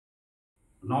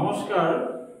নমস্কাৰ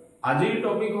আজিৰ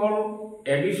টপিক হল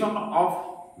এডিশন অফ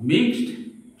মিক্সড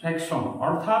ফ্ৰেকশন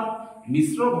অৰ্থাৎ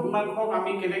মিশ্ৰ ভগ্নাংশক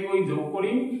আমি কেনেকৈ যোগ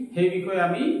কৰিম সেই বিষয়ে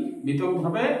আমি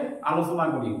বিতংভাৱে আলোচনা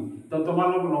কৰিম তো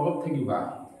তোমালোক লগত থাকিবা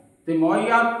তে মই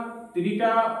ইয়াত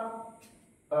তিনিটা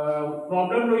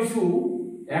প্ৰবলেম লৈছো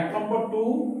এক number 2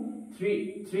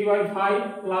 3/5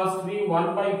 plus 3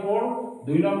 1/4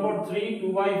 2 number 3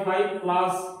 2/5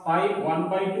 plus 5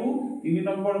 1/2 3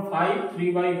 number 5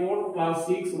 3/4 plus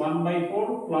 6 1/4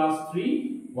 plus 3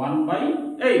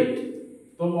 1/8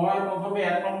 তো মই প্রথমে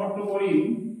এক নম্বরটো কৰিম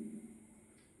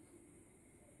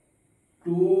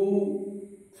 2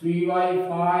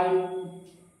 3/5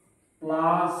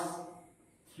 plus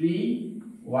 3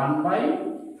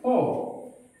 1/4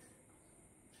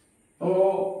 তো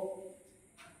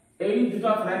এই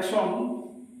দুটা ফ্র্যাকশন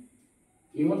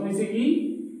ইহত হইছে কি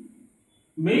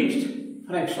মিক্সড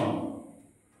ফ্র্যাকশন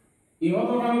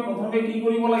ইহতক আমি প্রথমে কি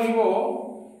কৰিব লাগিব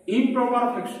ইম্প্ৰপাৰ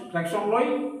ফ্র্যাকশন লৈ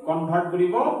কনভার্ট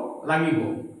কৰিব লাগিব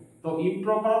তো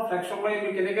ইম্প্ৰপাৰ ফ্র্যাকশন লৈ আমি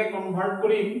কেনেকৈ convert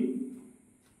Karim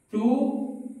 2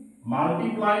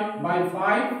 multiplied by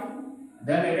 5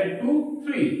 then added to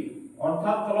 3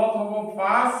 অর্থাৎ তলত হ'ব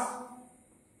 5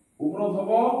 ওপৰত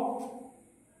হ'ব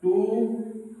 2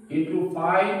 into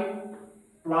 5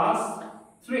 plus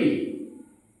 3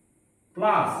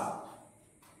 plus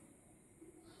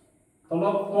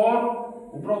তলত 4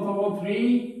 ওপৰত হ'ব 3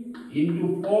 into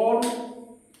 4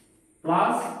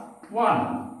 plus 1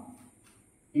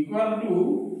 equal to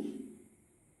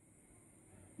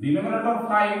denominator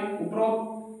 5 ওপৰত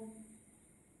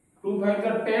 2 5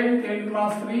 are 10 10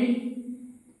 plus 3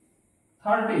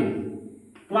 13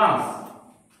 plus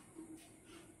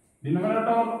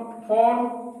denominator 4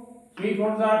 3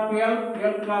 4 are 12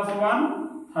 12 plus 1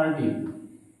 13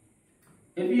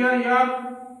 এতিয়া ইয়াত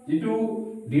যেটো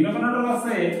ডিনোমিনেটর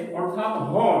আছে অর্থাৎ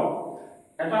হর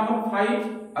এটা হল 5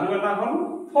 আৰু এটা হল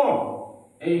 4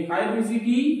 এই 5 হৈছে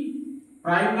কি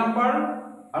প্ৰাইম নাম্বাৰ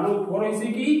আৰু 4 হৈছে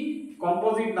কি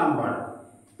কম্পোজিট নাম্বাৰ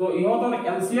তো ইহতৰ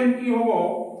এলসিএম কি হ'ব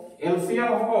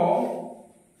এলসিএম হ'ব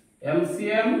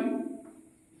LCM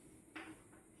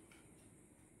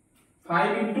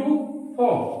 5 into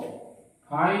 4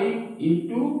 5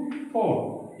 into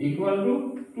 4 equal to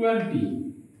 20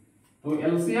 तो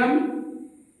LCM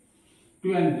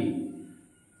 20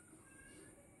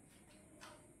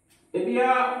 এতিয়া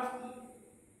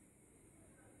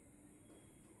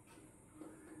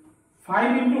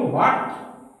 5 into what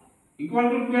equal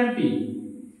to 20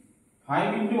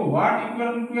 5 into what equal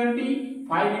to 20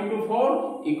 5 into 4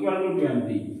 equal to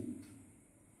 20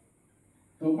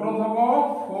 तो प्रथम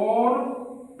 4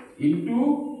 into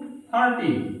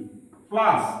 13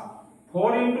 plus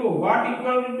 4 into what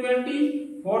equal to 20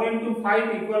 4 into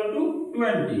 5 equal to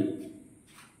 20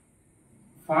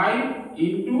 5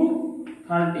 into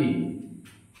 13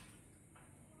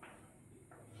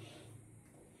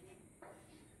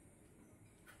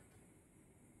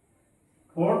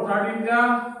 4 13 ja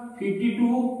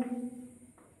 52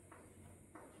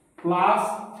 plus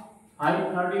 5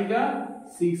 13 ja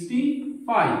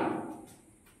 65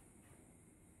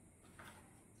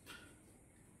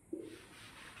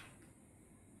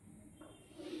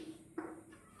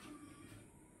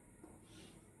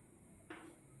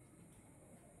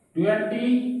 20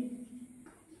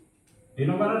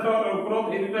 denominator ওপৰত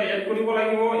এই দুটা add কৰিব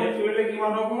লাগিব add কৰিলে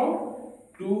কিমান হ'ব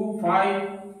 2 5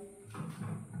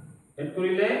 এড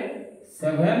কৰিলে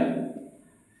 7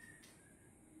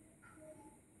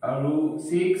 আৰু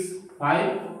 6 5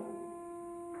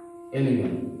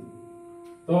 11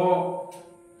 তো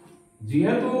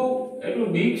যেহেতু এটো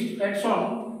মিক্সড ফ্র্যাকশন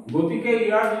গতিকে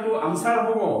ইয়াৰ যেটো আনসাৰ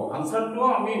হ'ব আনসাৰটো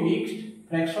আমি মিক্সড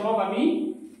ফ্র্যাকশনক আমি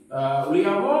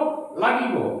উলিয়াব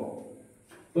লাগিব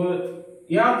তো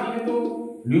ইয়াত যেহেতু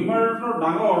নিউমাৰেটৰ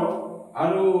ডাঙৰ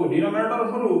আৰু ডিনোমিনেটৰ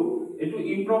সৰু এটো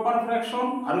ইম্প্ৰপাৰ ফ্র্যাকশন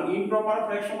আৰু ইম্প্ৰপাৰ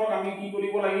ফ্র্যাকশনক আমি কি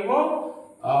কৰিব লাগিব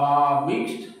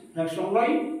মিক্সড ফ্র্যাকশন লৈ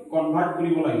কনভার্ট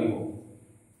কৰিব লাগিব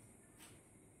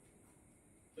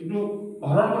এটো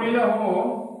হৰণ কৰিলে হ'ব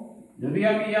যদি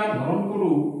আমি ইয়াত হৰণ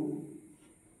কৰো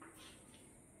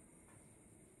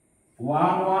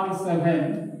 117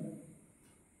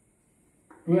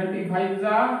 25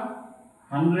 जा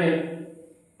 100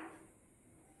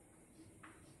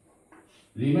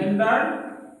 remainder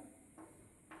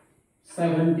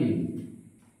 17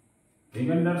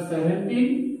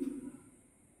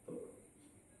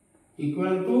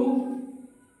 equal to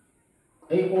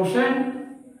এই কোশেন্ট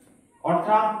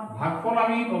অর্থাৎ ভাগফল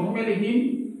আমি প্রথমে লিখিম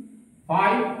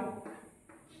 5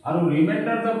 আৰু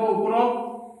রিমাইন্ডার যাব উপৰত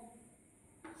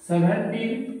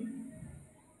 17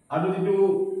 আৰু যেটো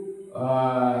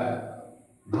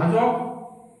ভাজক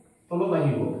তলত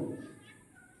আহিব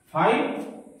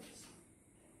 5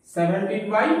 17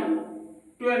 by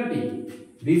 20.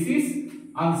 This is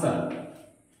answer.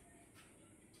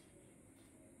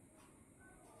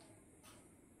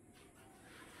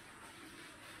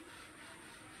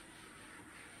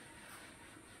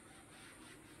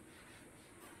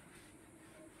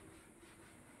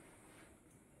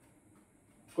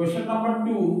 Question number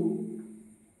 2.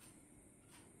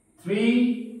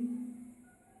 3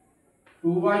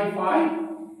 2 by 5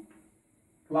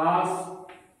 plus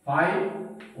 5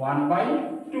 1 by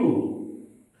 2.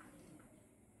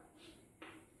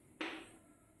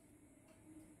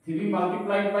 3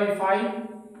 multiplied by 5,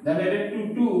 then added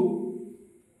to 2.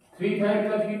 3 5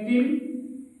 plus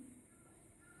 15.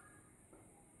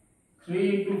 3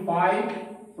 into 5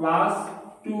 plus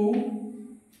 2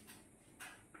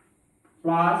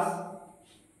 plus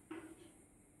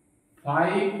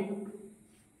 5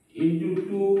 into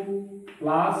 2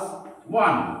 plus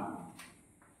 1.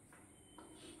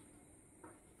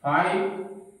 5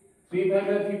 3 5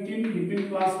 plus 15, 15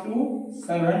 plus 2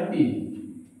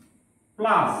 17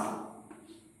 plus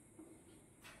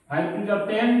 5 to the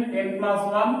 10, 10 plus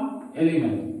 1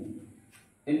 11.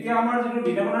 এতিয়া আমাৰ যেটো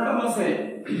ডিনোমিনেটৰ আছে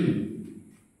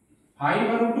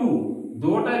 5 আৰু 2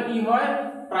 দুটা কি হয়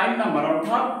প্ৰাইম নাম্বাৰ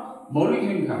অৰ্থাৎ মৌলিক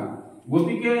সংখ্যা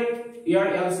গতিকে ইয়াৰ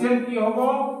এলসিএম কি হ'ব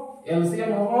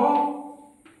এলসিএম হ'ব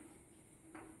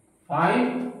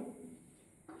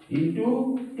 5 into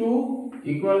 2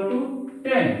 equal to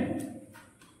 10.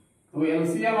 So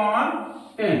LCM our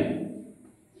 10.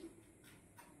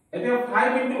 এতিয়া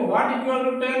 5 into what equal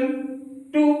to 10?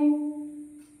 2.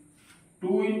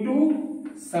 2 into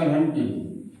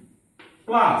 17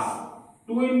 plus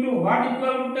 2 into what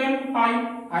equal to 10?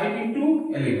 5. 5 into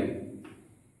 11.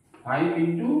 5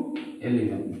 into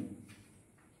 11.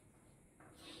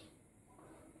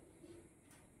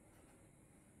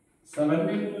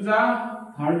 17 to the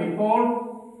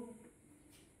 34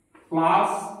 plus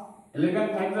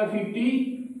 11 times the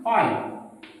 55.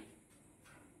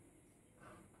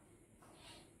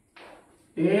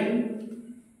 10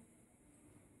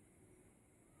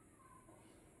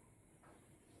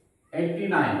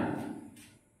 89.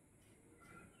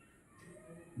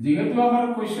 যেহেতু আমার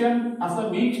কোশ্চেন আছে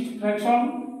মিক্সড ফ্র্যাকশন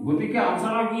গতিকে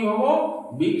আনসার কি হবো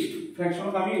মিক্সড ফ্র্যাকশন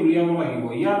আমি উলিয়াব লাগিব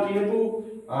ইয়াৰ যেহেতু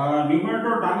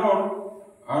নিউমাৰেটৰ ডাঙৰ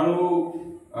আৰু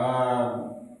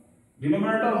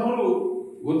ডিনোমিনেটৰ সৰু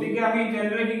গতিকে আমি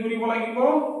 10 ৰে কি কৰিব লাগিব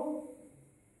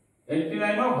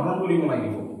 89 ক হৰণ কৰিব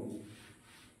লাগিব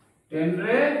 10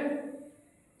 ৰে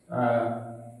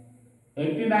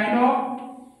 89 ক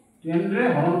 10 ৰে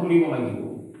হৰণ কৰিব লাগিব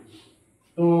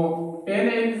তো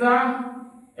 10 8 যা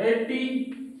 80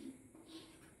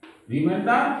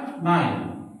 রিমাইন্ডার 9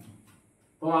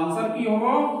 তো आंसर কি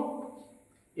হবে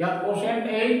ইয়াত question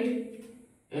 8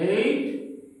 8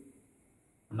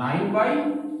 9 by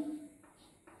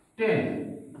 10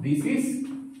 this is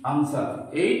answer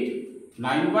 8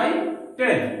 9 by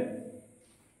 10.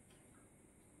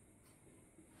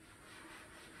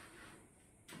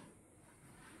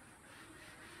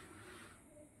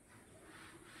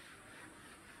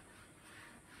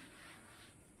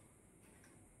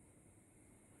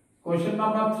 Question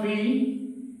number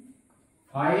 3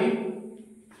 5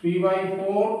 3 by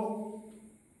 4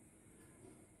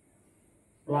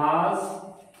 plus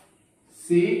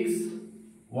 6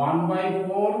 1 by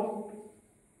 4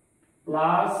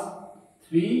 plus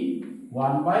 3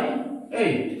 1 by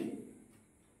 8.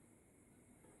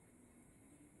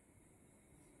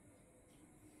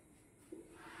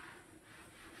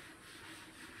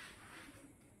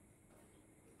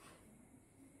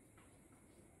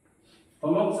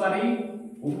 তলত 4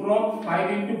 উপৰত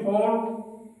 5 into 4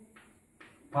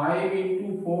 5 into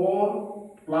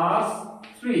 4 plus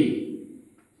 3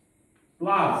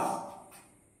 plus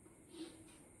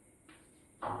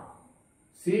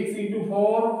 6 into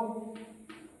 4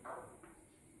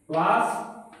 plus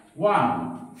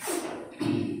 1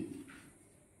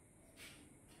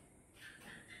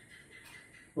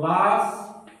 plus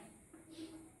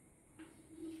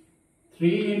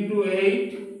 3 into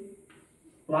 8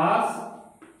 plus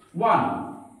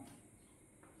 1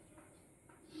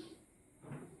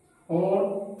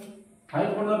 4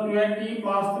 5 for the 20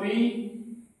 plus 3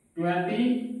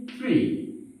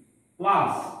 23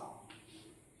 plus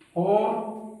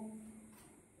 4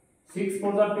 6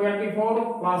 for the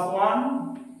 24 plus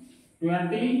 1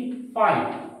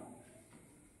 25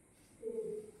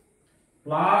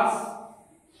 plus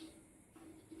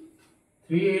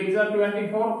 3 8 is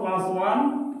 24 plus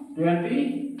 1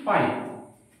 25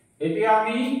 এতিয়া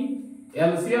আমি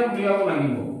LCM উলিয়াব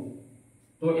লাগিব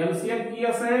তো LCM কি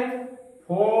আছে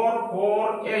 4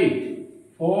 4 8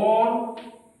 4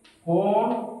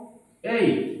 4 8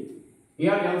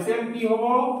 ইয়াৰ LCM কি হ'ব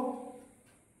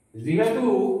যেহেতু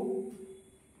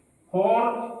 4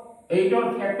 8 ৰ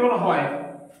ফ্যাক্টর হয়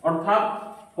অর্থাৎ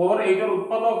 4 8 ৰ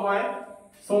উৎপাদক হয়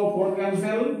সো 4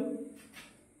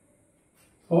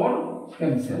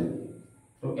 ক্যান্সেল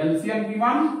তো এলসিএম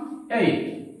কিমান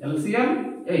 8 LCM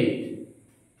 8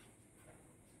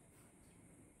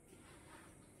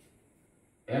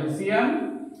 LCM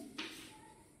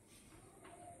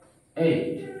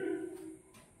 8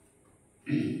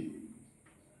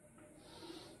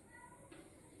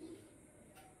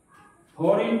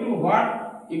 4 into what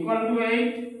equal to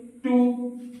 8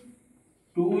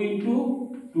 2 into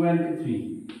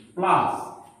 23 plus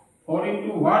 4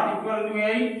 into what equal to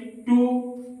 8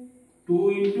 2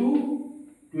 into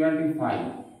 25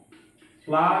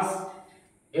 plus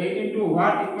 8 into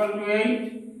what equal to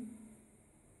 8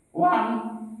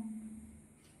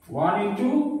 1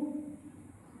 into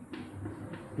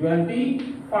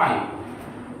 25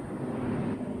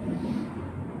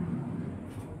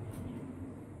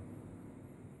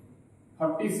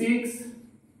 36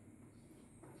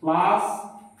 plus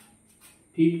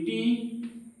 50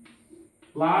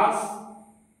 plus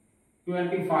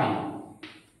 25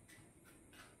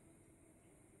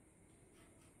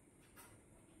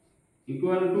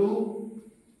 equal to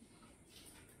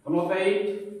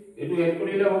 8 এটু এড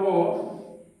করিলে হ'ব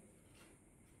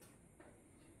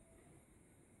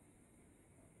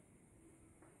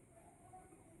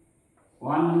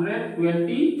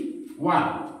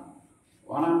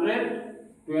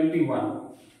 121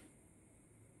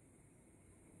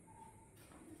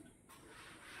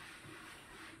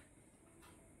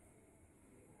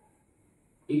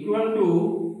 equal to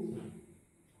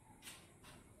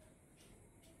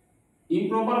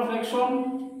improper fraction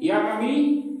ইয়াক আমি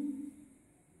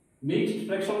mixed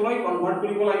fraction লৈ convert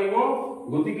কৰিব লাগিব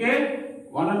গতিকে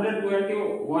 121 ক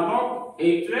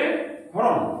 8 ৰে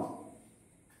হৰণ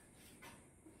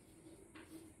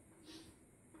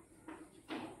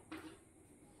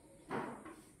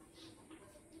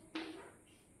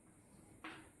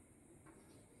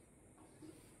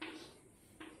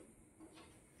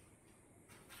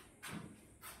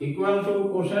equal to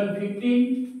quotient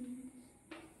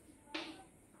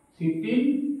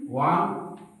 15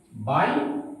 1 by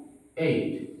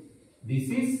 8 this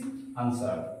is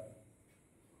answer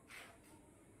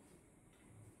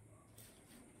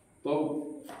তো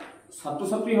ছাত্ৰ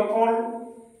ছাত্ৰী সকল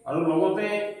আৰু লগতে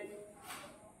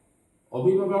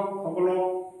অভিভাৱক সকলক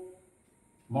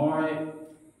মই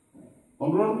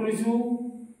অনুৰোধ কৰিছো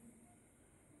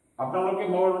আপোনালোকে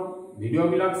মোৰ ভিডিও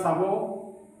বিলাক চাব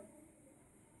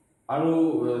আৰু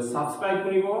সাবস্ক্রাইব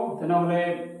কৰিব তেনেহলে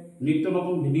নিত্য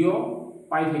নতুন ভিডিও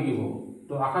পাই থাকিব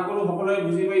তো আশা কৰো সকলোৱে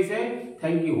বুজি পাইছে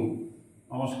থ্যাংক ইউ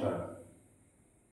নমস্কাৰ